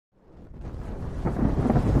Welcome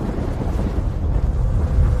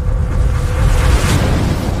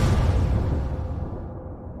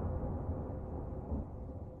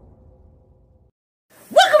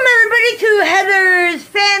everybody to Heather's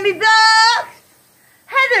Family Dogs.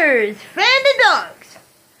 Heather's Family Dogs.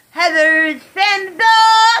 Heather's Family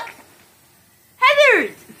Dogs.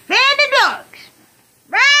 Heather's Family Dogs.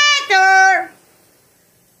 Right there.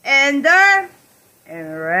 And there.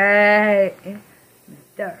 And right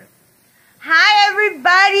there. Hi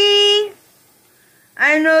everybody.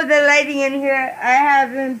 I know the lighting in here. I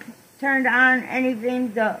haven't turned on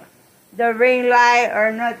anything, the ring light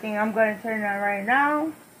or nothing. I'm going to turn it on right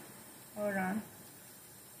now. Hold on.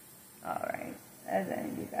 Alright. And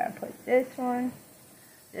then you got to put this one.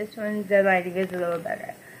 This one, the lighting is a little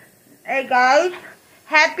better. Hey guys.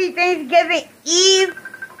 Happy Thanksgiving Eve.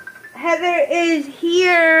 Heather is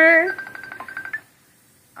here.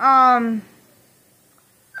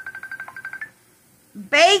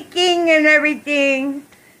 Baking and everything.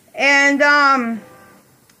 And,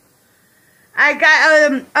 I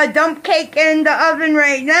got a dump cake in the oven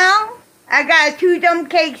right now. I got 2 dump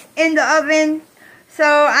cakes in the oven. So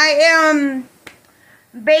I am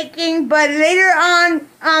baking, but later on,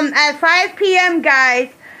 at 5 p.m.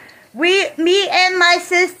 guys, me and my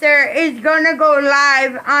sister is gonna go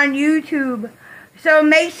live on YouTube. So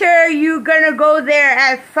make sure you're gonna go there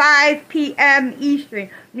at 5 p.m.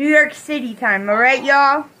 Eastern, New York City time. Alright,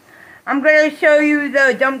 y'all? I'm gonna show you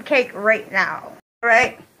the dump cake right now.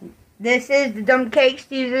 Alright? This is the dump cakes.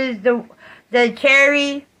 This is the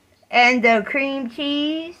cherry and the cream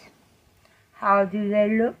cheese. How do they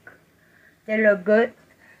look? They look good.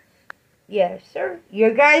 Yes, sir.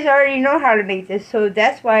 You guys already know how to make this, so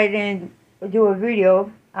that's why I didn't do a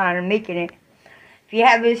video on making it. If you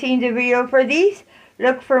haven't seen the video for these,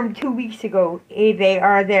 look from 2 weeks ago. They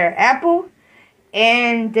are there. Apple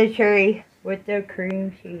and the cherry with the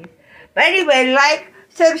cream cheese. But anyway, like,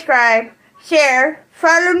 subscribe, share,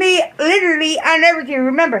 follow me literally on everything.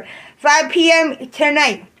 Remember, 5 p.m.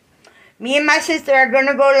 tonight. Me and my sister are going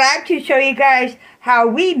to go live to show you guys how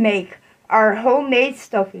we make our homemade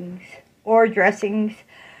stuffings or dressings.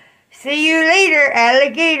 See you later,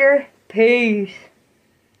 alligator. Peace.